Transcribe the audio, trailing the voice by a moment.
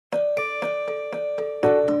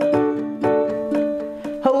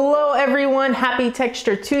everyone, happy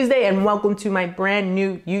Texture Tuesday and welcome to my brand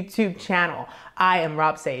new YouTube channel. I am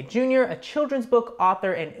Rob Sayegh Jr, a children's book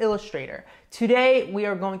author and illustrator. Today we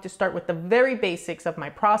are going to start with the very basics of my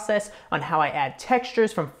process on how I add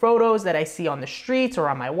textures from photos that I see on the streets or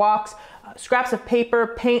on my walks, scraps of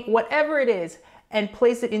paper, paint, whatever it is, and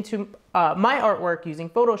place it into my artwork using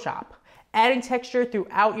Photoshop. Adding texture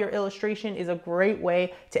throughout your illustration is a great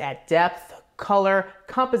way to add depth, color,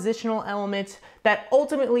 compositional elements that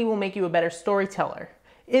ultimately will make you a better storyteller.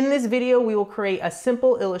 In this video, we will create a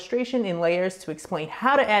simple illustration in layers to explain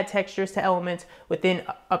how to add textures to elements within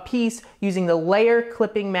a piece using the layer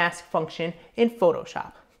clipping mask function in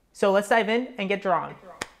Photoshop. So let's dive in and get drawn.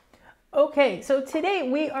 Okay, so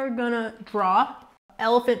today we are gonna draw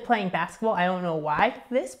elephant playing basketball. I don't know why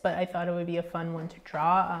this, but I thought it would be a fun one to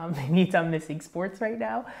draw. Maybe I'm missing sports right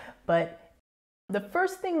now, but the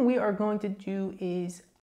first thing we are going to do is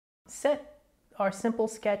set our simple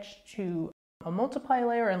sketch to a multiply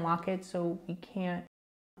layer and lock it so we can't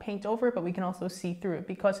paint over it, but we can also see through it,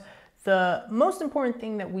 because the most important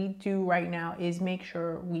thing that we do right now is make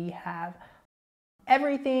sure we have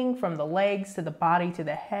everything from the legs to the body to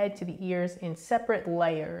the head to the ears in separate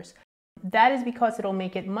layers. That is because it'll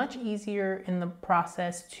make it much easier in the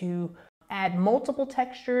process to add multiple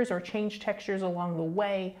textures or change textures along the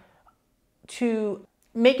way to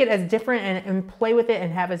make it as different and play with it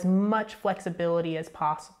and have as much flexibility as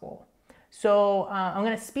possible. So I'm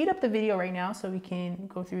going to speed up the video right now so we can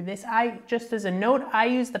go through this. Just as a note, I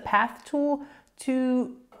use the path tool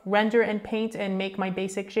to render and paint and make my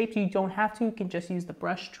basic shapes. You don't have to, you can just use the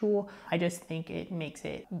brush tool. I just think it makes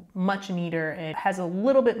it much neater and has a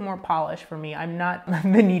little bit more polish for me. I'm not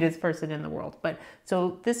the neatest person in the world, but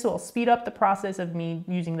so this will speed up the process of me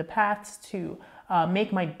using the paths to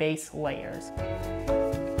make my base layers.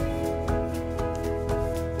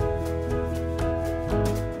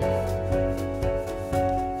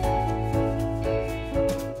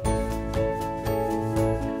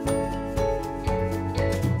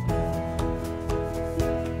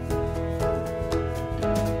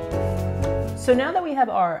 So now that we have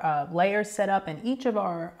our layers set up and each of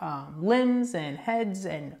our limbs and heads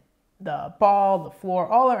and the ball, the floor,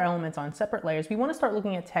 all our elements on separate layers, we want to start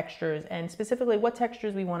looking at textures and specifically what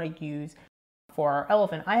textures we want to use for our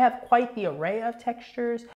elephant. I have quite the array of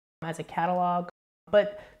textures as a catalog,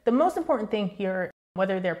 but the most important thing here,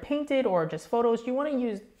 whether they're painted or just photos, you want to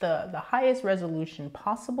use the highest resolution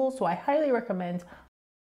possible. So I highly recommend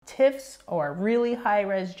TIFFs or really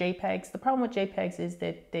high-res JPEGs. The problem with JPEGs is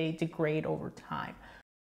that they degrade over time.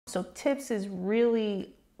 So TIFFs is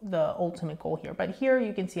really the ultimate goal here. But here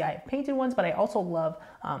you can see I have painted ones, but I also love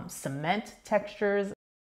cement textures.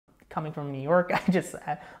 Coming from New York,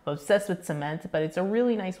 I'm obsessed with cement, but it's a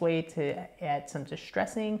really nice way to add some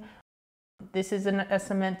distressing. This is a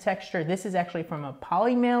cement texture. This is actually from a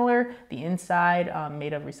poly mailer, the inside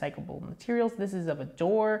made of recyclable materials. This is of a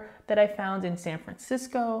door that I found in San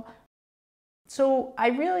Francisco. So I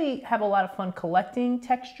really have a lot of fun collecting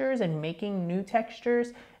textures and making new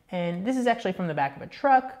textures. And this is actually from the back of a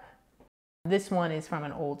truck. This one is from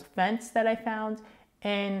an old fence that I found.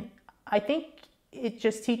 And I think it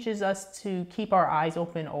just teaches us to keep our eyes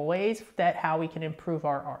open always, that how we can improve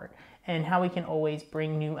our art and how we can always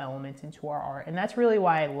bring new elements into our art. And that's really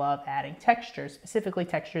why I love adding textures, specifically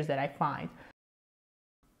textures that I find.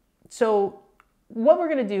 So what we're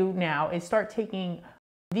gonna do now is start taking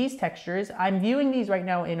these textures. I'm viewing these right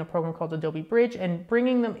now in a program called Adobe Bridge and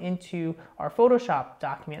bringing them into our Photoshop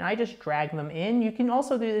document. I just drag them in. You can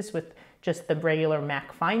also do this with just the regular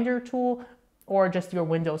Mac Finder tool or just your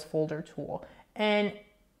Windows folder tool. And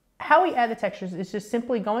how we add the textures is just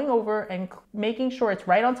simply going over and making sure it's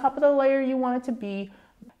right on top of the layer you want it to be.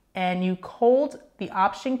 And you hold the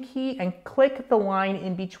Option key and click the line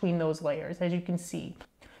in between those layers, as you can see.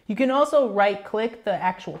 You can also right-click the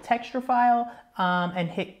actual texture file and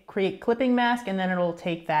hit Create Clipping Mask, and then it'll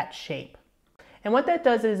take that shape. And what that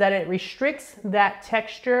does is that it restricts that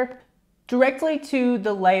texture directly to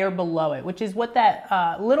the layer below it, which is what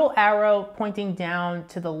that little arrow pointing down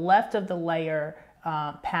to the left of the layer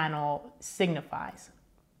panel signifies.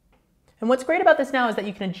 And what's great about this now is that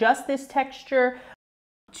you can adjust this texture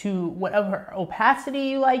to whatever opacity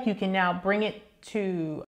you like. You can now bring it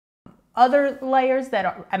to other layers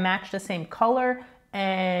that match the same color,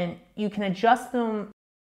 and you can adjust them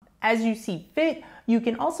as you see fit. You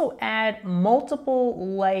can also add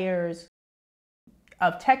multiple layers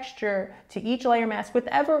of texture to each layer mask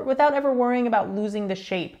without ever worrying about losing the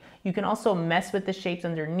shape. You can also mess with the shapes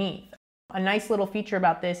underneath. A nice little feature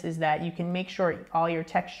about this is that you can make sure all your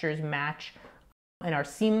textures match and are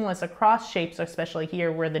seamless across shapes, especially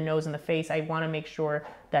here where the nose and the face, I want to make sure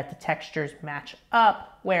that the textures match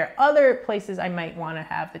up, where other places I might want to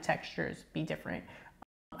have the textures be different.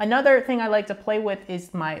 Another thing I like to play with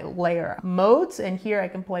is my layer modes, and here I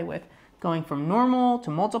can play with going from normal to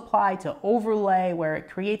multiply to overlay, where it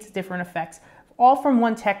creates different effects, all from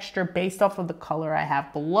one texture based off of the color I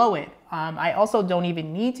have below it. I also don't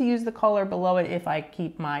even need to use the color below it if I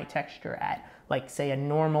keep my texture at, like, say, a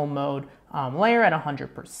normal mode layer at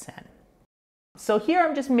 100%. So here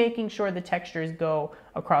I'm just making sure the textures go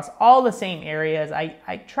across all the same areas.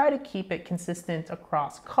 I try to keep it consistent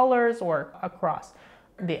across colors or across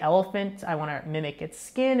the elephant. I want to mimic its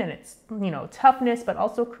skin and its, toughness, but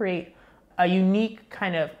also create a unique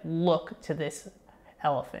kind of look to this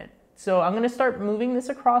elephant. So I'm going to start moving this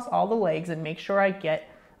across all the legs and make sure I get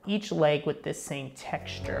each leg with this same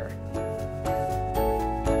texture.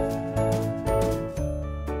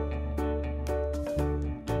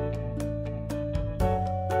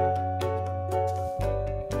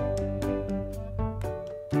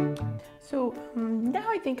 So now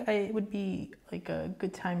I think it would be like a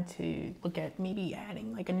good time to look at maybe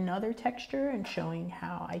adding like another texture and showing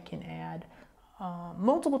how I can add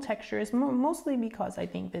multiple textures, mostly because I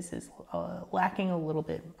think this is lacking a little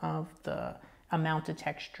bit of the amount of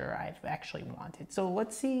texture I've actually wanted. So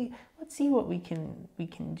let's see what we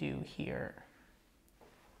can do here.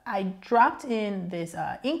 I dropped in this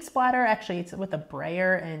ink splatter. Actually, it's with a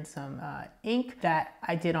brayer and some ink that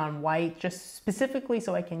I did on white, just specifically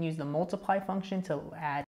so I can use the multiply function to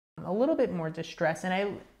add a little bit more distress. And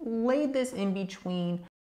I laid this in between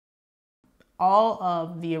all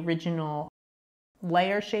of the original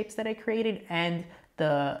layer shapes that I created and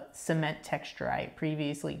the cement texture I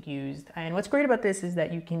previously used. And what's great about this is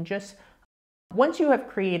that you can just, once you have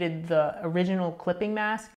created the original clipping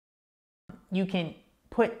mask, you can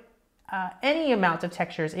put any amount of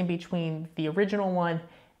textures in between the original one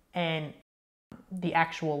and the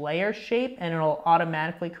actual layer shape, and it'll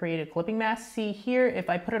automatically create a clipping mask. See here, if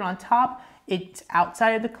I put it on top, it's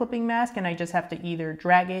outside of the clipping mask, and I just have to either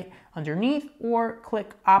drag it underneath or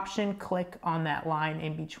click on that line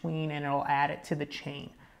in between, and it'll add it to the chain.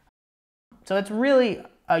 So it's really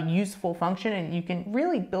a useful function, and you can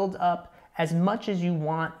really build up as much as you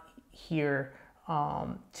want here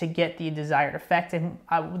to get the desired effect. And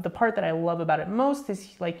the part that I love about it most is,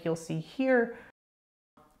 like you'll see here,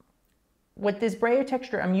 with this brayer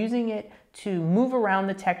texture, I'm using it to move around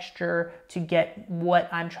the texture to get what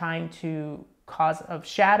I'm trying to cause of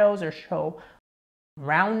shadows or show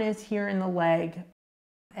roundness here in the leg.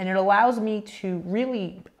 And it allows me to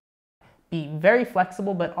really be very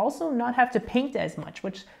flexible, but also not have to paint as much,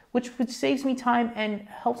 which saves me time and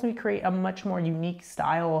helps me create a much more unique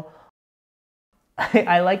style.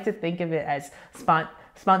 I like to think of it as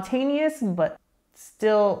spontaneous, but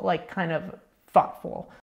still like kind of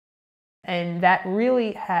thoughtful. And that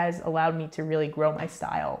really has allowed me to really grow my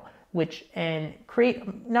style, and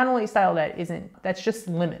create not only a style that's just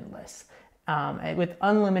limitless, with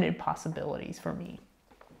unlimited possibilities for me.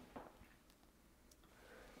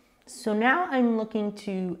 So now I'm looking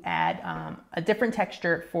to add a different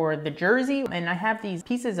texture for the jersey, and I have these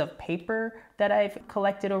pieces of paper that I've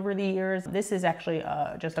collected over the years. This is actually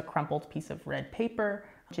just a crumpled piece of red paper,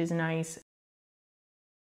 which is nice.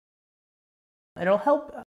 It'll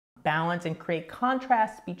help balance and create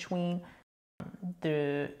contrast between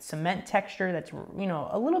the cement texture that's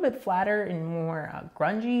a little bit flatter and more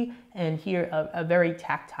grungy, and here a very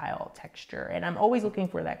tactile texture. And I'm always looking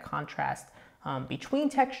for that contrast between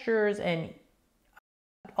textures. And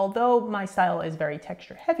although my style is very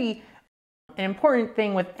texture heavy, an important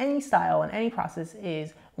thing with any style and any process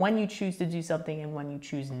is when you choose to do something and when you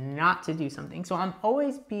choose not to do something. So I'm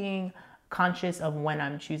always being conscious of when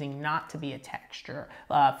I'm choosing not to be a texture.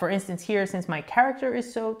 For instance, here, since my character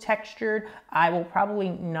is so textured, I will probably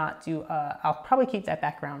not do, I'll probably keep that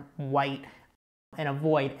background white and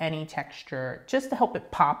avoid any texture just to help it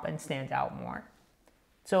pop and stand out more.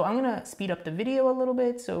 So I'm gonna speed up the video a little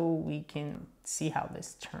bit so we can see how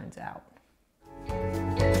this turns out.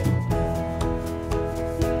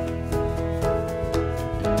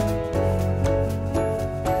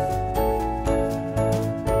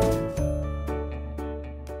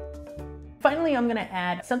 Finally, I'm gonna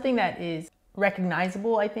add something that is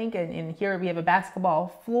recognizable, I think, and here we have a basketball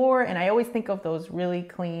floor, and I always think of those really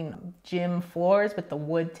clean gym floors with the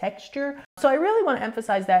wood texture. So I really want to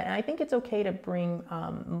emphasize that, and I think it's okay to bring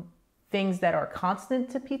things that are constant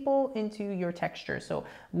to people into your texture. So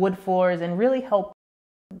wood floors, and really help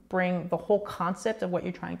bring the whole concept of what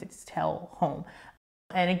you're trying to tell home.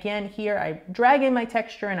 And again, here I drag in my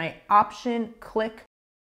texture and I option click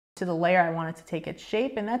to the layer, I want it to take its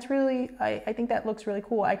shape, and that's really, I think that looks really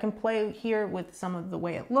cool. I can play here with some of the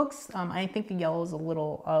way it looks. I think the yellow is a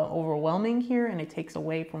little overwhelming here, and it takes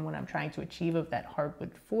away from what I'm trying to achieve of that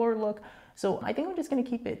hardwood floor look. So I think I'm just gonna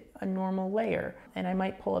keep it a normal layer, and I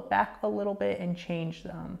might pull it back a little bit and change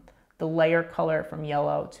the layer color from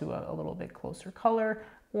yellow to a little bit closer color,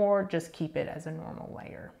 or just keep it as a normal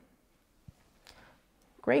layer.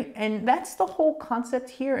 Great, and that's the whole concept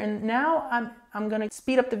here. And now I'm gonna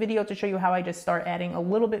speed up the video to show you how I just start adding a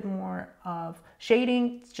little bit more of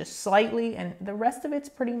shading, just slightly, and the rest of it's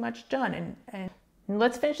pretty much done. And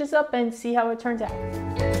let's finish this up and see how it turns out.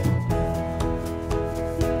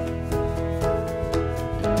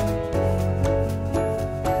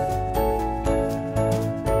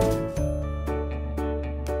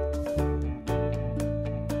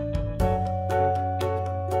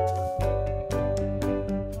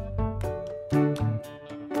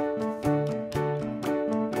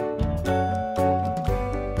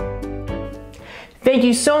 Thank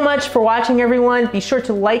you so much for watching, everyone. Be sure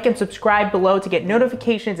to like and subscribe below to get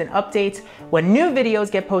notifications and updates when new videos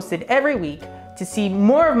get posted every week. To see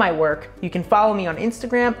more of my work, you can follow me on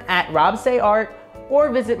Instagram at robsayart or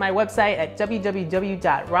visit my website at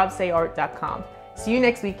www.robsayart.com. See you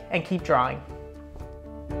next week and keep drawing.